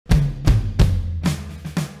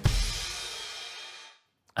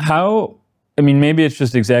How, I mean, maybe it's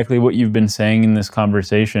just exactly what you've been saying in this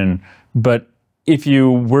conversation, but if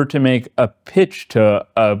you were to make a pitch to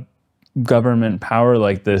a government power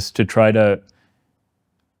like this to try to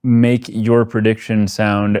make your prediction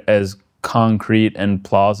sound as concrete and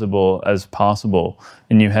plausible as possible,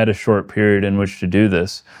 and you had a short period in which to do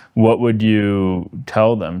this, what would you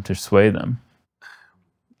tell them to sway them?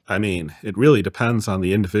 I mean, it really depends on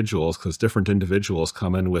the individuals, because different individuals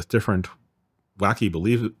come in with different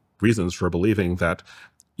wacky reasons for believing that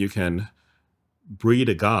you can breed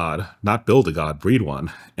a god, not build a god, breed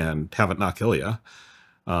one, and have it not kill you.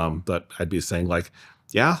 But I'd be saying like,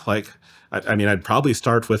 yeah, like, I mean, I'd probably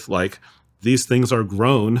start with like, these things are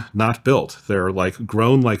grown, not built. They're like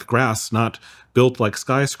grown like grass, not built like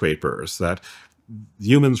skyscrapers. That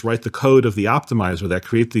humans write the code of the optimizer that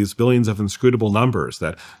create these billions of inscrutable numbers,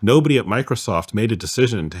 that nobody at Microsoft made a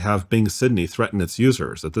decision to have Bing Sydney threaten its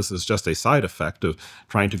users, that this is just a side effect of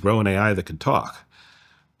trying to grow an AI that can talk.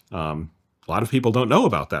 A lot of people don't know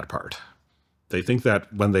about that part. They think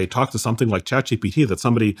that when they talk to something like ChatGPT, that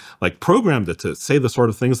somebody like programmed it to say the sort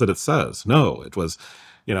of things that it says. No, it was,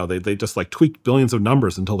 you know, they just like tweaked billions of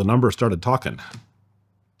numbers until the numbers started talking.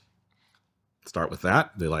 Start with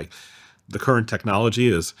that. They like, the current technology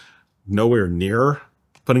is nowhere near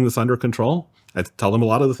putting this under control. I tell them a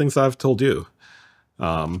lot of the things I've told you.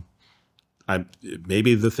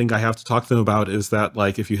 Maybe the thing I have to talk to them about is that,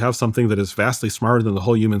 like, if you have something that is vastly smarter than the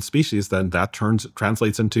whole human species, then that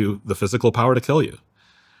translates into the physical power to kill you.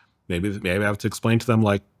 Maybe I have to explain to them,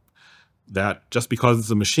 like, that just because it's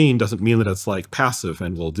a machine doesn't mean that it's, like, passive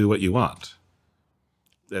and will do what you want.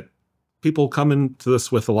 That people come into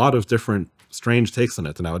this with a lot of different strange takes on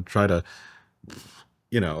it, and I would try to,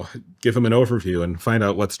 you know, give them an overview and find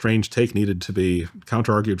out what strange take needed to be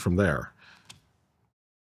counter-argued from there.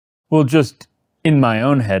 Well, just in my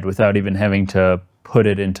own head, without even having to put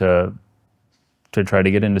it into, to try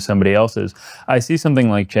to get into somebody else's, I see something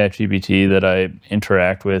like ChatGPT that I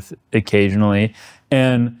interact with occasionally,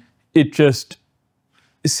 and it just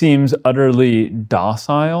seems utterly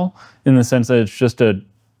docile in the sense that it's just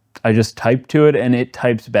I just type to it and it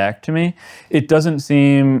types back to me. It doesn't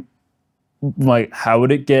seem like, how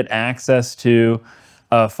would it get access to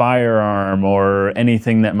a firearm or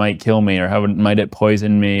anything that might kill me, or how might it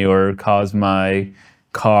poison me or cause my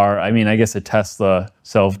car? I mean, I guess a Tesla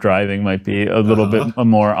self-driving might be a little bit a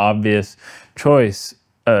more obvious choice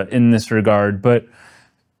in this regard, but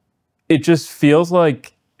it just feels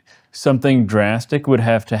like something drastic would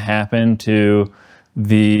have to happen to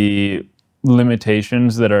the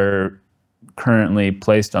limitations that are currently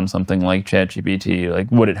placed on something like ChatGPT, like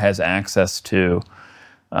what it has access to,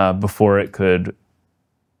 before it could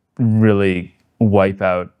really wipe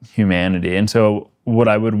out humanity. And so what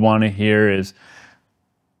I would want to hear is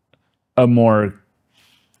a more,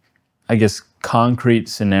 I guess, concrete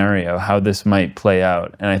scenario, how this might play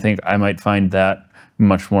out. And I think I might find that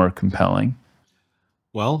much more compelling.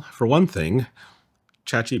 Well, for one thing,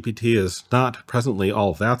 ChatGPT is not presently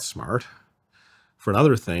all that smart. For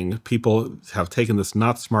another thing, people have taken this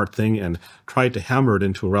not smart thing and tried to hammer it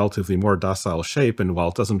into a relatively more docile shape. And while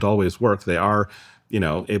it doesn't always work, they are, you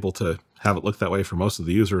know, able to have it look that way for most of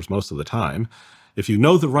the users most of the time. If you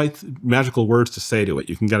know the right magical words to say to it,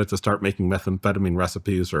 you can get it to start making methamphetamine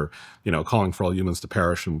recipes, or, you know, calling for all humans to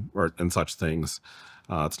perish and such things.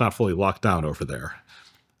 It's not fully locked down over there.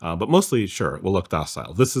 But mostly, sure, it will look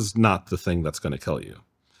docile. This is not the thing that's going to kill you.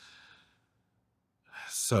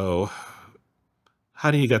 So how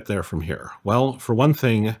do you get there from here? Well, for one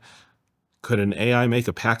thing, could an AI make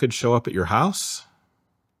a package show up at your house?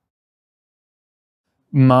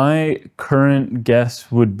 My current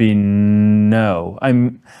guess would be no.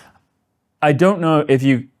 I don't know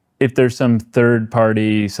if there's some third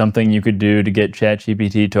party, something you could do to get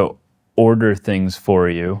ChatGPT to order things for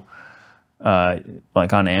you,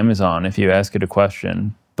 like on Amazon if you ask it a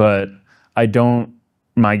question. But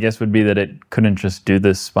my guess would be that it couldn't just do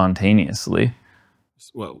this spontaneously.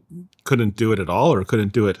 Well, couldn't do it at all, or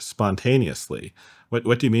couldn't do it spontaneously?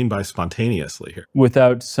 What do you mean by spontaneously here?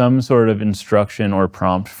 Without some sort of instruction or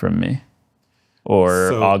prompt from me,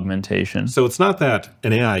 or augmentation. So it's not that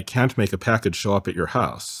an AI can't make a package show up at your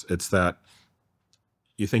house. It's that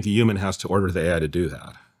you think a human has to order the AI to do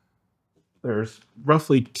that. There's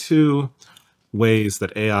roughly two ways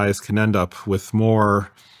that AIs can end up with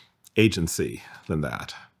more agency than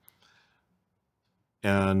that.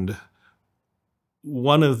 And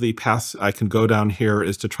one of the paths I can go down here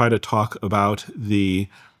is to try to talk about the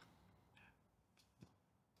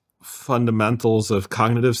fundamentals of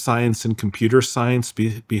cognitive science and computer science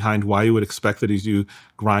behind why you would expect that as you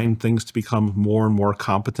grind things to become more and more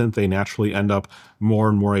competent, they naturally end up more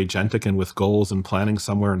and more agentic and with goals and planning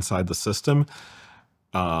somewhere inside the system,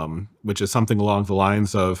 which is something along the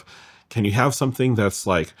lines of, can you have something that's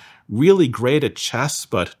like really great at chess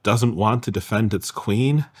but doesn't want to defend its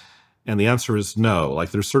queen? And the answer is no.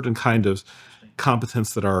 Like, there's certain kind of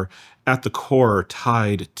competence that are at the core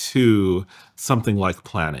tied to something like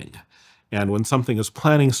planning. And when something is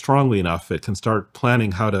planning strongly enough, it can start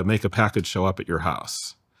planning how to make a package show up at your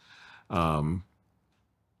house.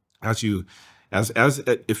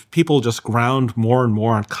 If people just ground more and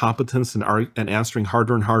more on competence and answering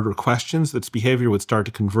harder and harder questions, its behavior would start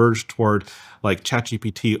to converge toward like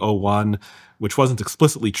ChatGPT 01, which wasn't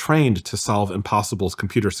explicitly trained to solve impossible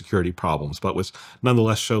computer security problems, but was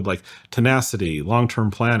nonetheless showed like tenacity,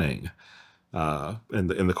 long-term planning,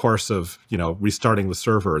 in the course of, you know, restarting the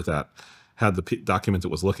server that had the document it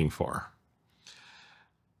was looking for.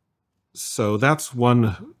 So that's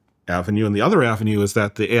one avenue. And the other avenue is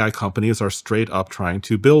that the AI companies are straight up trying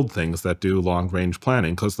to build things that do long-range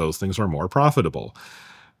planning because those things are more profitable.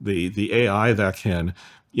 The AI that can,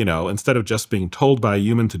 you know, instead of just being told by a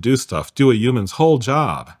human to do stuff, do a human's whole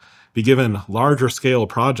job, be given larger scale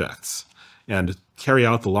projects and carry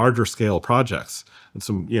out the larger scale projects. And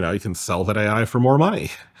some, you know, you can sell that AI for more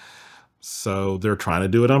money. So they're trying to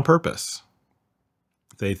do it on purpose.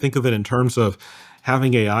 They think of it in terms of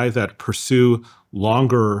having AI that pursue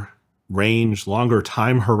longer range, longer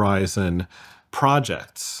time horizon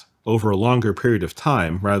projects over a longer period of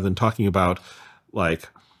time, rather than talking about like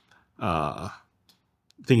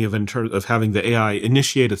thinking of in terms of having the AI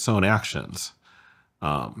initiate its own actions.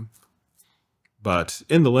 But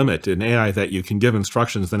in the limit, an AI that you can give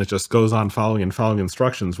instructions, then it just goes on following and following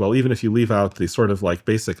instructions. Well, even if you leave out the sort of like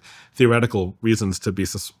basic theoretical reasons to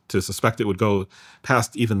suspect it would go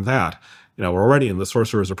past even that, you know, we're already in the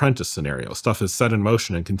Sorcerer's Apprentice scenario. Stuff is set in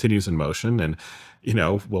motion and continues in motion, and, you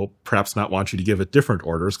know, we'll perhaps not want you to give it different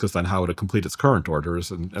orders, because then how would it complete its current orders,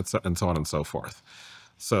 and so on and so forth.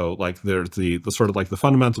 So, like, there's the sort of like the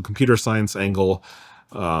fundamental computer science angle,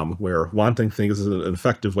 where wanting things is an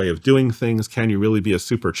effective way of doing things. Can you really be a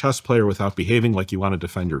super chess player without behaving like you want to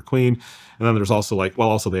defend your queen? And then there's also like, well,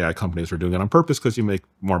 also the AI companies are doing it on purpose because you make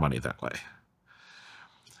more money that way.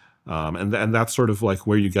 And that's sort of like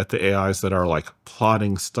where you get the AIs that are like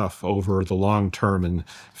plotting stuff over the long term and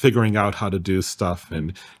figuring out how to do stuff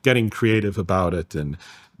and getting creative about it and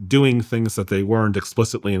doing things that they weren't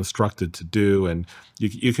explicitly instructed to do. And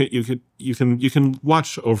you can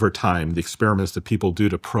watch over time the experiments that people do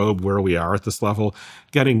to probe where we are at this level,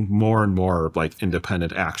 getting more and more like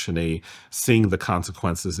independent action-y, seeing the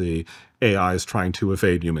consequences, the AIs trying to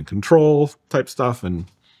evade human control type stuff. And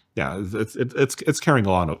yeah, it's carrying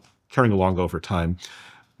along over time,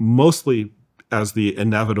 mostly as the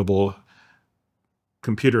inevitable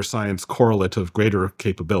computer science correlate of greater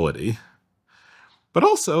capability, but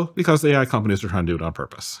also because the AI companies are trying to do it on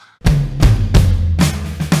purpose.